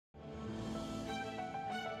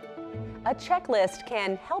A checklist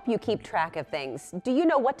can help you keep track of things. Do you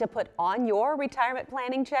know what to put on your retirement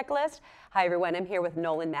planning checklist? Hi everyone, I'm here with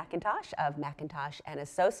Nolan McIntosh of McIntosh and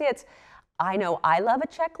Associates. I know I love a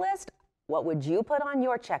checklist. What would you put on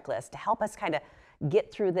your checklist to help us kind of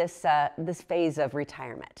get through this phase of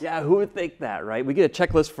retirement? Yeah, who would think that, right? We get a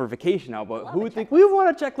checklist for vacation now, but Love who a would think we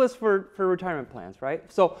want a checklist for retirement plans, right?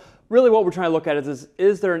 So really what we're trying to look at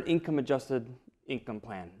is there an income-adjusted income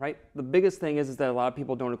plan, right? The biggest thing is that a lot of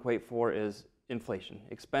people don't equate for is inflation.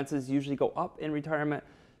 Expenses usually go up in retirement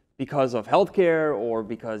because of healthcare or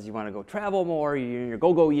because you want to go travel more, you're in your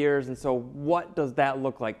go-go years, and so what does that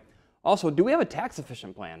look like? Also, do we have a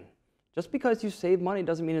tax-efficient plan? Just because you save money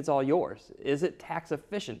doesn't mean it's all yours. Is it tax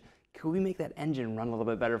efficient? Could we make that engine run a little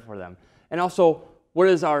bit better for them? And also, what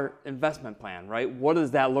is our investment plan, right? What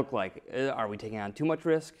does that look like? Are we taking on too much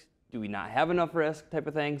risk? Do we not have enough risk type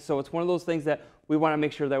of thing? So it's one of those things that we want to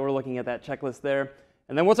make sure that we're looking at that checklist there.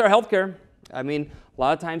 And then what's our healthcare? I mean, a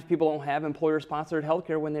lot of times people don't have employer-sponsored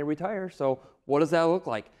healthcare when they retire. So what does that look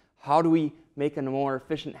like? How do we make a more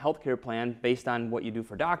efficient healthcare plan based on what you do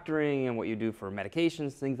for doctoring and what you do for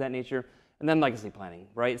medications, things of that nature? And then legacy planning,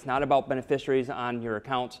 right? It's not about beneficiaries on your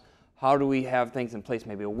accounts. How do we have things in place,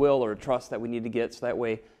 maybe a will or a trust that we need to get so that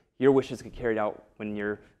way your wishes get carried out when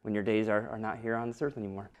your days are not here on this earth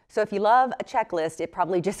anymore. So if you love a checklist, it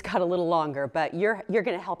probably just got a little longer, but you're going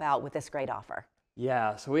to help out with this great offer.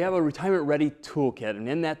 Yeah, so we have a retirement ready toolkit, and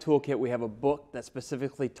in that toolkit we have a book that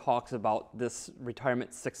specifically talks about this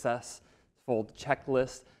retirement success, full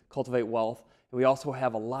checklist, Cultivate Wealth. And we also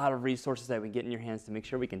have a lot of resources that we get in your hands to make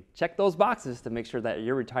sure we can check those boxes to make sure that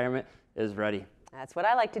your retirement is ready. That's what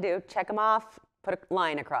I like to do. Check them off, put a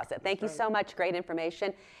line across it. Thank you so much. Great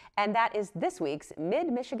information. And that is this week's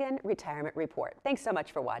Mid-Michigan Retirement Report. Thanks so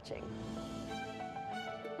much for watching.